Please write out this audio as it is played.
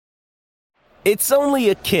It's only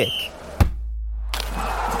a kick,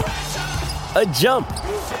 a jump,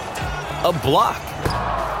 a block.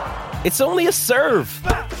 It's only a serve.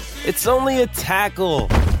 It's only a tackle,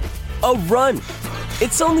 a run.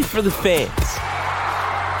 It's only for the fans.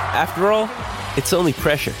 After all, it's only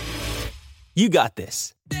pressure. You got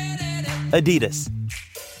this. Adidas.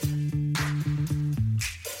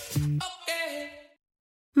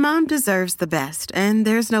 Mom deserves the best, and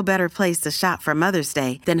there's no better place to shop for Mother's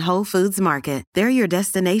Day than Whole Foods Market. They're your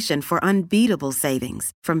destination for unbeatable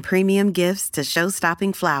savings, from premium gifts to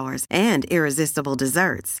show-stopping flowers and irresistible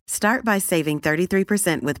desserts. Start by saving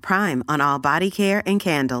 33% with Prime on all body care and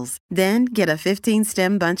candles. Then get a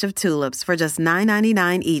 15-stem bunch of tulips for just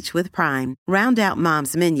 $9.99 each with Prime. Round out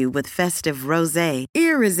Mom's menu with festive rosé,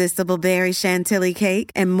 irresistible berry chantilly cake,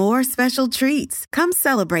 and more special treats. Come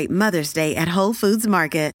celebrate Mother's Day at Whole Foods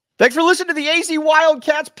Market. Thanks for listening to the AZ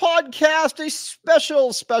Wildcats Podcast, a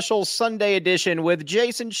special Sunday edition with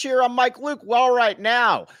Jason Scheer. I'm Mike Luke. Well, right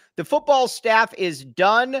now, the football staff is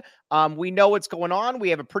done. We know what's going on. We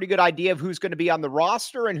have a pretty good idea of who's going to be on the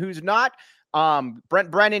roster and who's not.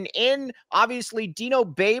 Brent Brennan in, obviously Dino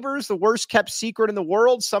Babers, the worst kept secret in the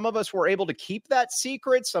world. Some of us were able to keep that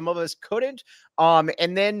secret. Some of us couldn't.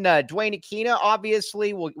 And then Dwayne Aquina,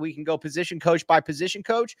 obviously we can go position coach by position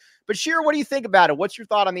coach, but Scheer, what do you think about it? What's your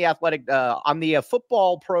thought on the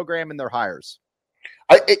football program and their hires?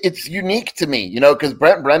 It's unique to me, because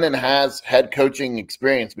Brent Brennan has head coaching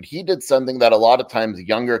experience, but he did something that a lot of times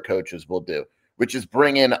younger coaches will do, which is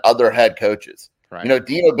bring in other head coaches. Right.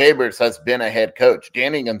 Dino Babers has been a head coach.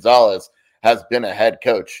 Danny Gonzalez has been a head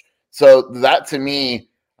coach. So that to me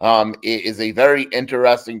is a very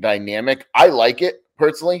interesting dynamic. I like it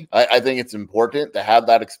personally. I think it's important to have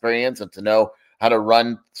that experience and to know how to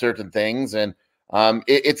run certain things. And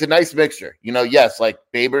it's a nice mixture. Yes, like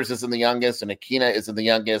Babers isn't the youngest and Aquina isn't the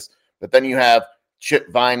youngest, but then you have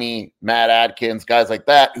Chip Viney, Matt Adkins, guys like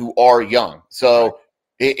that who are young. So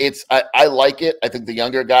I like it. I think the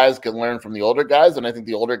younger guys can learn from the older guys, and I think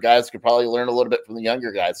the older guys could probably learn a little bit from the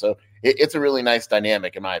younger guys. So it's a really nice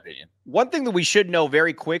dynamic, in my opinion. One thing that we should know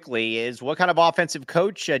very quickly is what kind of offensive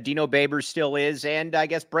coach Dino Babers still is, and I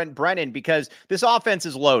guess Brent Brennan, because this offense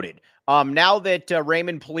is loaded. Now that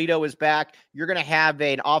Raymond Polito is back, you're going to have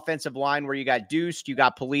an offensive line where you got Deuce, you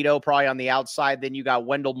got Polito probably on the outside, then you got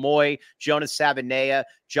Wendell Moy, Jonas Savanea,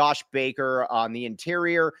 Josh Baker on the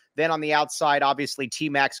interior. Then on the outside, obviously,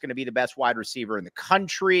 T-Mac's going to be the best wide receiver in the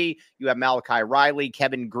country. You have Malachi Riley,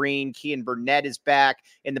 Kevin Green, Kean Burnett is back.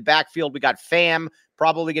 In the backfield, we got Pham,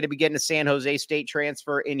 probably going to be getting a San Jose State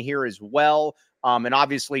transfer in here as well. And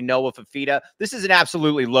obviously Noah Fafita. This is an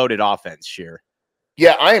absolutely loaded offense, Scheer.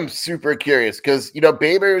 Yeah, I am super curious because,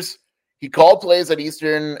 Babers, he called plays at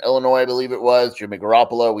Eastern Illinois, I believe it was. Jimmy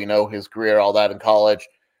Garoppolo, we know his career, all that in college.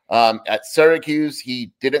 At Syracuse,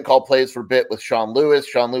 he didn't call plays for a bit with Sean Lewis.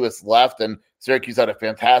 Sean Lewis left, and Syracuse had a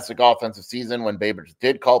fantastic offensive season when Babers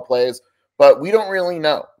did call plays. But we don't really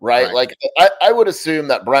know, right? Like, I would assume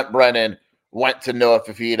that Brent Brennan went to Noah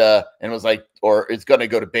Fafita and was like, or is going to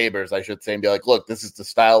go to Babers, I should say, and be like, look, this is the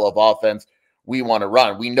style of offense we want to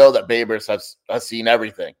run. We know that Babers has seen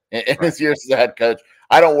everything in his years as a head coach.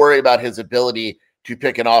 I don't worry about his ability to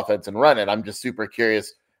pick an offense and run it. I'm just super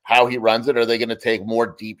curious how he runs it. Are they going to take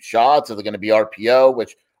more deep shots? Are they going to be RPO,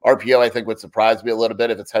 which RPO I think would surprise me a little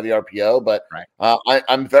bit if it's heavy RPO, but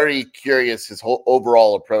I'm very curious his whole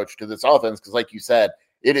overall approach to this offense because like you said,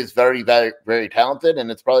 it is very, very, very talented,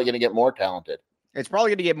 and it's probably going to get more talented. It's probably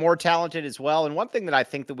going to get more talented as well. And one thing that I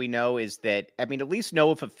think that we know is that, at least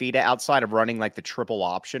Noah Fafita, outside of running like the triple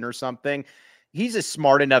option or something, he's a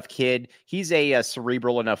smart enough kid. He's a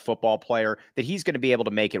cerebral enough football player that he's going to be able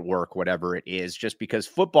to make it work, whatever it is, just because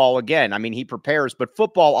football, again, he prepares, but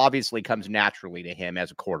football obviously comes naturally to him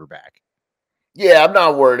as a quarterback. Yeah, I'm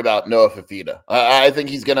not worried about Noah Fafita. I think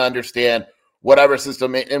he's going to understand whatever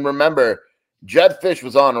system. And remember, Jed Fish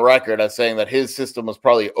was on record as saying that his system was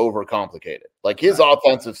probably overcomplicated. Like his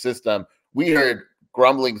offensive system, we heard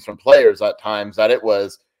grumblings from players at times that it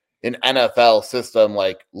was an NFL system,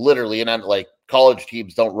 like literally, and like college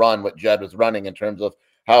teams don't run what Jed was running in terms of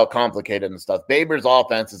how complicated and stuff. Babers'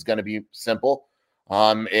 offense is going to be simple,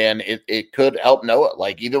 and it could help Noah.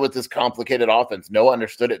 Like even with this complicated offense, Noah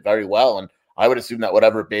understood it very well, and I would assume that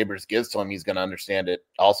whatever Babers gives to him, he's going to understand it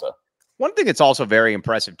also. One thing that's also very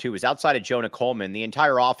impressive, too, is outside of Jonah Coleman, the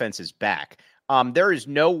entire offense is back. There is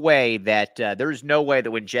no way that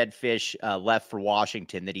when Jed Fish left for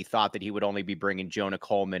Washington that he thought that he would only be bringing Jonah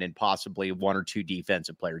Coleman and possibly one or two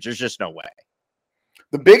defensive players. There's just no way.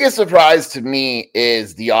 The biggest surprise to me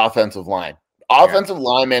is the offensive line. offensive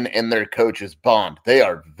linemen and their coaches bond. They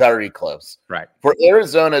are very close. Right. For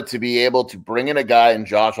Arizona to be able to bring in a guy in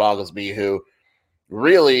Josh Oglesby who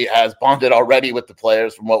really has bonded already with the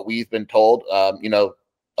players from what we've been told.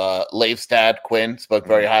 Leifstad Quinn spoke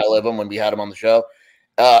very highly of him when we had him on the show.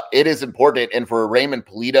 It is important. And for Raymond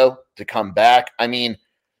Polito to come back, I mean,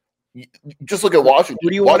 just look at Washington. Who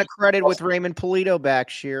do you want to credit with Raymond Polito back,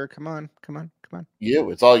 Scheer? Come on.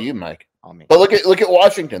 You. It's all you, Mike. All me. But look at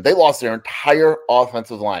Washington. They lost their entire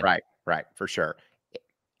offensive line. Right, for sure.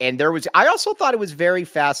 And I also thought it was very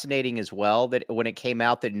fascinating as well that when it came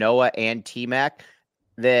out that Noah and T-Mac,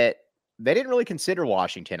 that they didn't really consider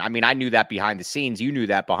Washington. I mean, I knew that behind the scenes. You knew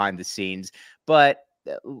that behind the scenes. But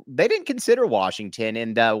they didn't consider Washington.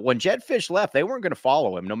 And when Jedd Fisch left, they weren't going to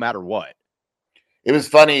follow him no matter what. It was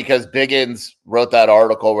funny because Biggins wrote that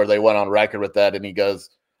article where they went on record with that, and he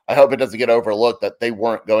goes, I hope it doesn't get overlooked that they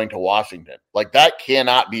weren't going to Washington. Like, that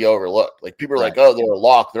cannot be overlooked. Like, people are like, oh, they're a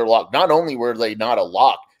lock. They're locked. Not only were they not a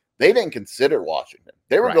lock, they didn't consider Washington.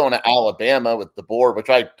 They were going to Alabama with the board,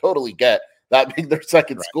 which I totally get, that being their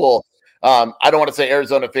second school. I don't want to say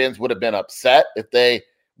Arizona fans would have been upset if they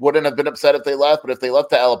wouldn't have been upset if they left, but if they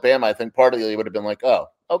left to Alabama, I think part of it would have been like, oh,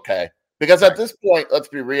 okay. Because at this point, let's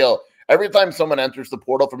be real, every time someone enters the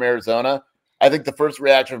portal from Arizona, I think the first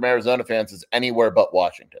reaction from Arizona fans is anywhere but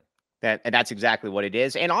Washington. And that's exactly what it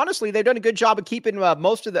is. And honestly, they've done a good job of keeping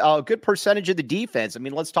most of the good percentage of the defense. I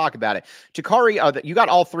mean, let's talk about it. Takari, you got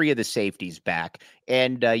all three of the safeties back.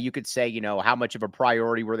 And you could say, how much of a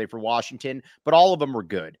priority were they for Washington? But all of them were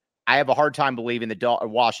good. I have a hard time believing that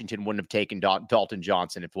Washington wouldn't have taken Dalton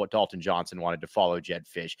Johnson if Dalton Johnson wanted to follow Jedd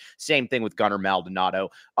Fisch. Same thing with Gunnar Maldonado.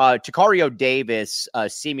 Takario Davis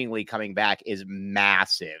seemingly coming back is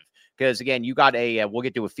massive. Because again, you got we'll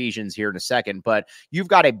get to Ephesians here in a second, but you've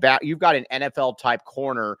got an NFL type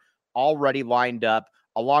corner already lined up,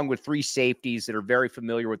 along with three safeties that are very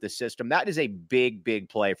familiar with the system. That is a big, big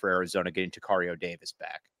play for Arizona getting Takario Davis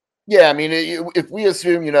back. Yeah, I mean, if we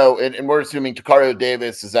assume, and we're assuming Takario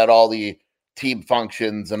Davis is at all the team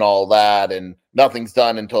functions and all that, and nothing's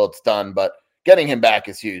done until it's done, but getting him back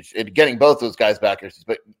is huge. And getting both those guys back is huge.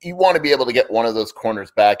 But you want to be able to get one of those corners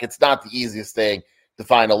back. It's not the easiest thing to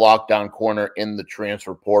find a lockdown corner in the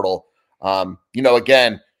transfer portal.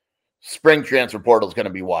 Again, spring transfer portal is going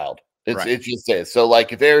to be wild. It just is. So,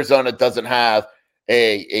 like, if Arizona doesn't have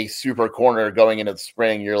a super corner going into the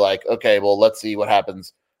spring, you're like, okay, well, let's see what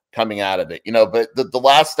happens coming out of it. But the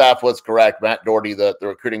last staff was correct. Matt Doherty, the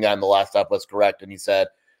recruiting guy in the last staff, was correct. And he said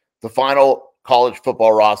the final college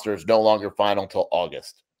football roster is no longer final until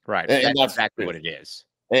August. Right. And that's exactly what it is.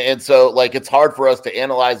 And so, like, it's hard for us to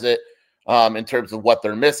analyze it in terms of what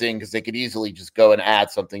they're missing, because they could easily just go and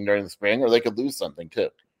add something during the spring, or they could lose something too.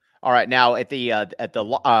 All right, now at the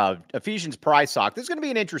Ephesians Prize Sock, this is going to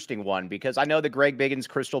be an interesting one because I know that Greg Biggins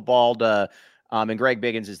crystal balled, and Greg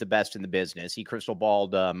Biggins is the best in the business. He crystal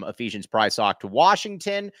balled Ephesians Prize Sock to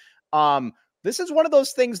Washington. This is one of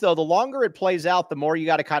those things, though. The longer it plays out, the more you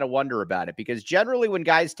got to kind of wonder about it, because generally when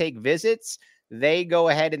guys take visits, they go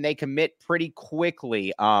ahead and they commit pretty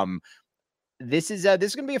quickly. This is going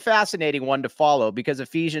to be a fascinating one to follow, because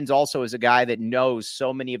Ephesians also is a guy that knows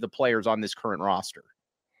so many of the players on this current roster.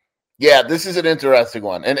 Yeah, this is an interesting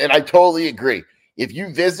one. And I totally agree. If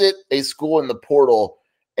you visit a school in the portal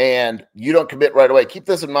and you don't commit right away, keep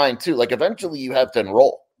this in mind too. Like, eventually you have to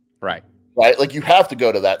enroll. Right. Like, you have to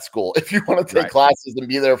go to that school if you want to take classes and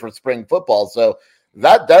be there for spring football. So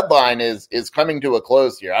that deadline is coming to a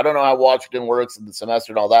close here. I don't know how Washington works in the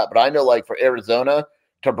semester and all that, but I know, like, for Arizona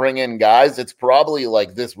to bring in guys, it's probably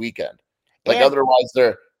like this weekend. Like, otherwise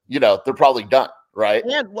they're probably done. Right.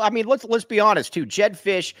 And I mean, let's be honest too. Jedd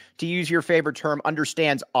Fisch, to use your favorite term,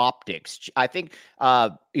 understands optics. I think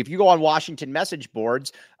if you go on Washington message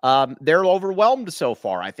boards, they're overwhelmed so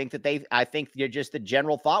far. I think just the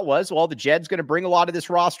general thought was, well, the Jedd's going to bring a lot of this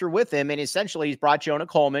roster with him, and essentially he's brought Jonah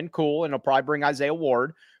Coleman, cool, and he'll probably bring Isaiah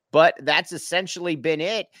Ward. But that's essentially been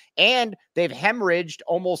it. And they've hemorrhaged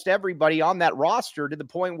almost everybody on that roster to the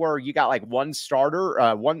point where you got like one starter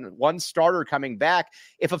coming back.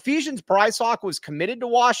 If Ephesians Prize Sock was committed to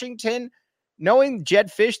Washington, knowing Jedd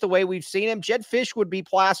Fisch the way we've seen him, Jedd Fisch would be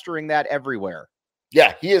plastering that everywhere.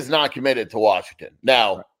 Yeah, he is not committed to Washington.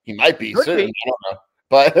 Now, he might be soon. I don't know.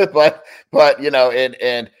 But the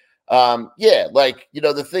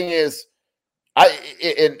thing is,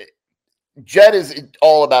 Jedd is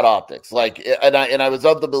all about optics. Like, and I was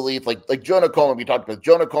of the belief, like Jonah Coleman, we talked about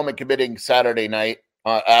Jonah Coleman committing Saturday night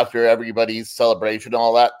after everybody's celebration and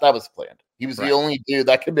all that. That was planned. He was the only dude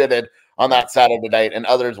that committed on that Saturday night, and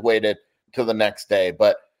others waited till the next day.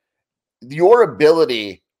 But your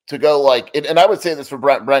ability to go and I would say this for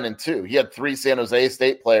Brent Brennan too. He had 3 San Jose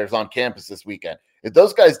State players on campus this weekend. If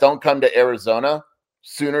those guys don't come to Arizona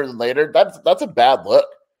sooner than later, that's a bad look.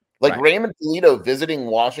 Right. Raymond Polito visiting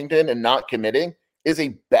Washington and not committing is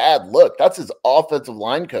a bad look. That's his offensive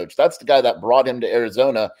line coach. That's the guy that brought him to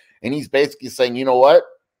Arizona. And he's basically saying, you know what?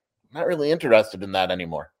 I'm not really interested in that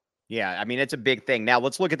anymore. Yeah, I mean, it's a big thing. Now,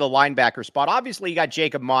 let's look at the linebacker spot. Obviously, you got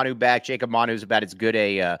Jacob Manu back. Jacob Manu is about as good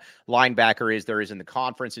a linebacker as there is in the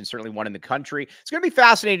conference and certainly one in the country. It's going to be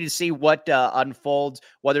fascinating to see what unfolds,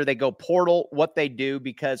 whether they go portal, what they do,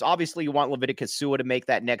 because obviously you want Leviticus Sua to make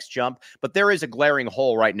that next jump, but there is a glaring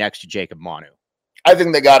hole right next to Jacob Manu. I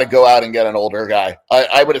think they got to go out and get an older guy.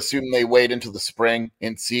 I would assume they wait until the spring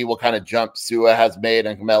and see what kind of jump Sua has made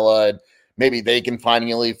and Camilla, and maybe they can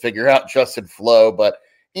finally figure out Justin Flo, but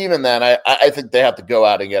even then, I think they have to go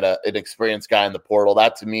out and get an experienced guy in the portal.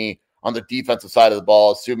 That, to me, on the defensive side of the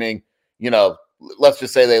ball, assuming, let's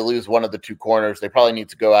just say they lose one of the 2 corners, they probably need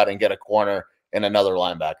to go out and get a corner and another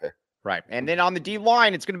linebacker. Right. And then on the D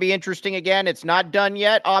line, it's going to be interesting again. It's not done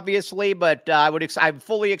yet, obviously, but I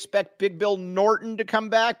fully expect Big Bill Norton to come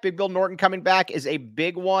back. Big Bill Norton coming back is a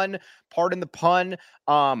big one. Pardon the pun.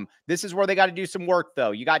 This is where they got to do some work,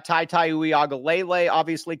 though. You got Tai Uiagalelei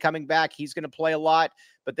obviously coming back. He's going to play a lot.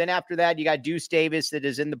 But then after that, you got Deuce Davis that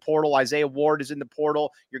is in the portal. Isaiah Ward is in the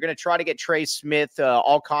portal. You're going to try to get Trey Smith,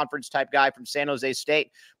 all-conference type guy from San Jose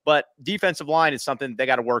State. But defensive line is something they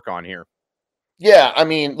got to work on here. Yeah, I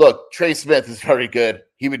mean, look, Trey Smith is very good.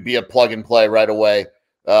 He would be a plug-and-play right away.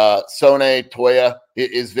 Sone Toya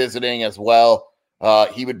is visiting as well.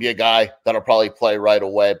 He would be a guy that'll probably play right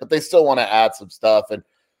away. But they still want to add some stuff. And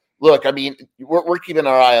look, I mean, we're keeping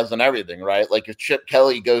our eyes on everything, right? Like if Chip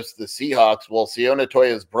Kelly goes to the Seahawks, well, Sione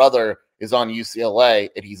Toya's brother is on UCLA,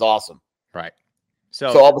 and he's awesome. Right. So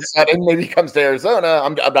all of a sudden, maybe he comes to Arizona.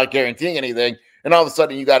 I'm not guaranteeing anything. And all of a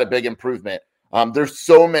sudden, you got a big improvement. There's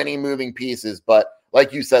so many moving pieces, but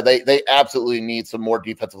like you said, they absolutely need some more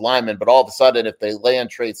defensive linemen. But all of a sudden, if they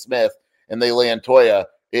land Trey Smith and they land Toya,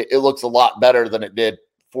 it looks a lot better than it did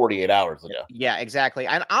 48 hours ago. Yeah, exactly.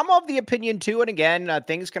 And I'm of the opinion too. And again,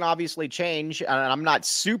 things can obviously change. I'm not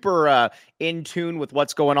super in tune with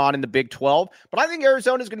what's going on in the Big 12, but I think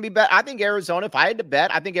Arizona is going to be better. I think Arizona, if I had to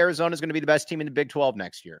bet, I think Arizona is going to be the best team in the Big 12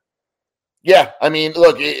 next year. Yeah. I mean,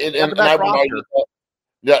 look, I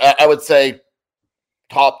would say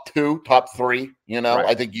top 2, top 3, right.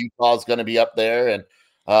 I think Utah is going to be up there. And,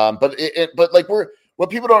 what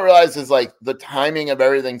people don't realize is like the timing of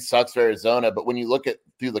everything sucks for Arizona. But when you look at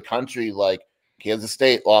through the country, like Kansas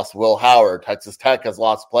State lost Will Howard, Texas Tech has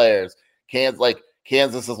lost players, Kansas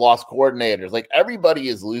has lost coordinators. Like everybody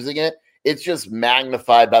is losing it. It's just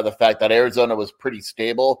magnified by the fact that Arizona was pretty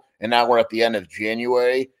stable, and now we're at the end of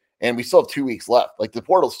January, and we still have 2 weeks left. Like the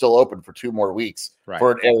portal's still open for 2 more weeks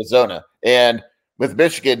for Arizona, and with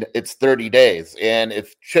Michigan, it's 30 days, and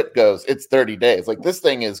if Chip goes, it's 30 days. Like this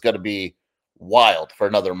thing is going to be wild for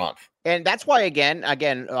another month. And that's why, again,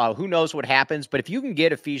 who knows what happens, but if you can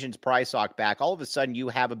get Ephesians Prysock back, all of a sudden you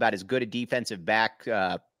have about as good a defensive back,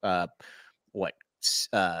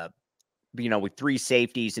 with 3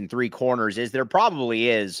 safeties and 3 corners as there probably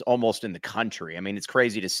is almost in the country. I mean, it's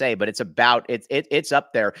crazy to say, but it's up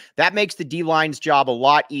there. That makes the D-line's job a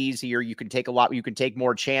lot easier. You can take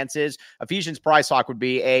more chances. Ephesians Prysock would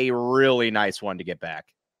be a really nice one to get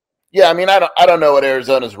back. Yeah, I mean, I don't know what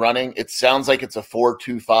Arizona's running. It sounds like it's a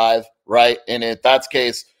 4-2-5, right? And if that's the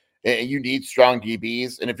case, you need strong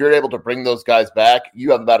DBs. And if you're able to bring those guys back,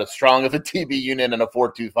 you have about as strong of a DB unit in a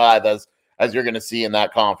 4-2-5 as you're going to see in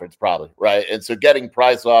that conference probably, right? And so getting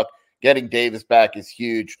Prysock, getting Davis back is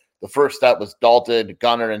huge. The first step was Dalton,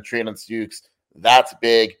 Gunner, and Traylon Stukes. That's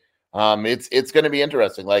big. It's going to be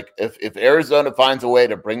interesting. Like if Arizona finds a way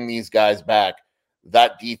to bring these guys back,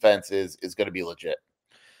 that defense is going to be legit.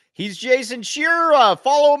 He's Jason Scheer.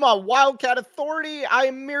 Follow him on Wildcat Authority. I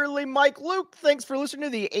am merely Mike Luke. Thanks for listening to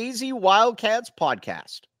the AZ Wildcats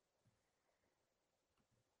podcast.